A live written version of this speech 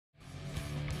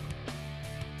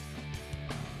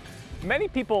Many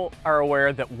people are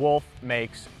aware that Wolf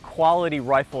makes quality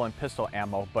rifle and pistol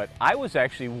ammo, but I was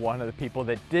actually one of the people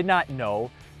that did not know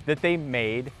that they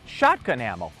made shotgun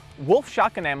ammo. Wolf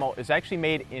shotgun ammo is actually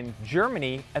made in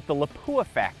Germany at the Lapua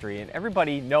factory, and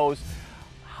everybody knows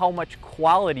how much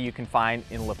quality you can find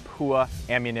in Lapua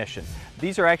ammunition.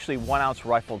 These are actually 1-ounce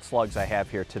rifled slugs I have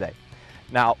here today.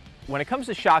 Now, when it comes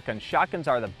to shotguns, shotguns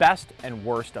are the best and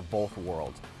worst of both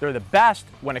worlds. They're the best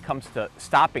when it comes to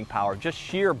stopping power, just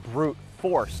sheer brute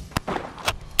force.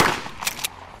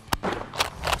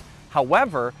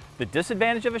 However, the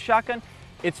disadvantage of a shotgun,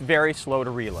 it's very slow to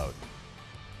reload.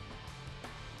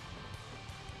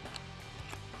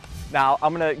 Now,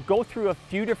 I'm going to go through a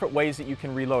few different ways that you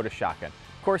can reload a shotgun.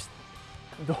 Of course,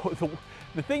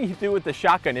 the thing you do with the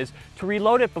shotgun is to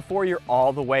reload it before you're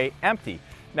all the way empty.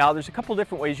 Now, there's a couple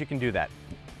different ways you can do that.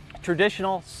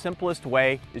 Traditional, simplest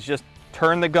way is just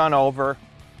turn the gun over,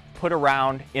 put a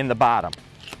round in the bottom,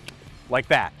 like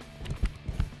that.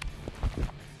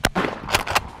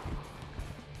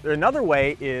 Another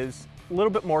way is a little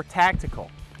bit more tactical.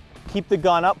 Keep the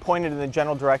gun up, pointed in the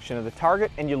general direction of the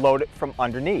target, and you load it from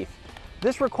underneath.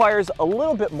 This requires a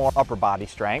little bit more upper body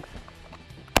strength.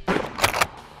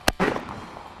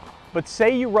 But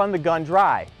say you run the gun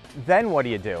dry, then what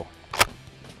do?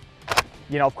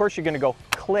 You know, of course you're going to go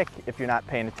click if you're not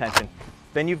paying attention.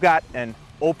 Then you've got an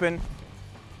open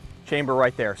chamber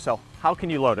right there. So how can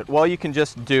you load it? Well, you can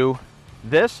just do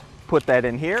this, put that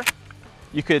in here.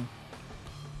 You could,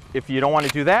 if you don't want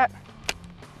to do that,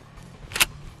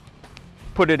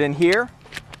 put it in here,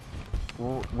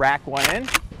 rack one in,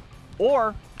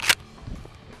 or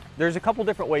there's a couple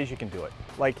different ways you can do it.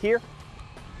 Like here,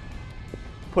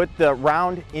 put the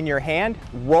round in your hand,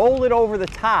 roll it over the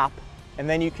top, and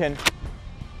then you can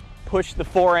push the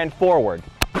forend forward.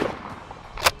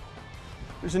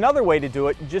 There's another way to do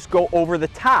it. You just go over the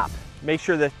top. Make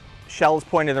sure the shell is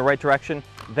pointed in the right direction.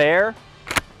 There,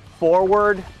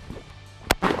 forward.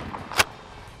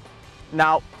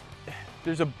 Now,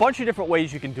 there's a bunch of different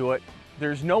ways you can do it.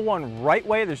 There's no one right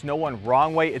way, there's no one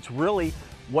wrong way. It's really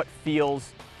what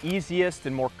feels easiest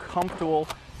and more comfortable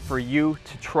for you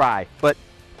to try. But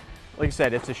like I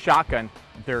said, it's a shotgun.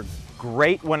 They're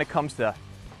great when it comes to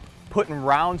putting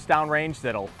rounds downrange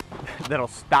that'll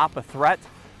stop a threat,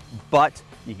 but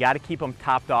you got to keep them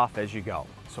topped off as you go.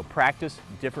 So practice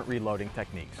different reloading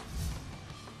techniques.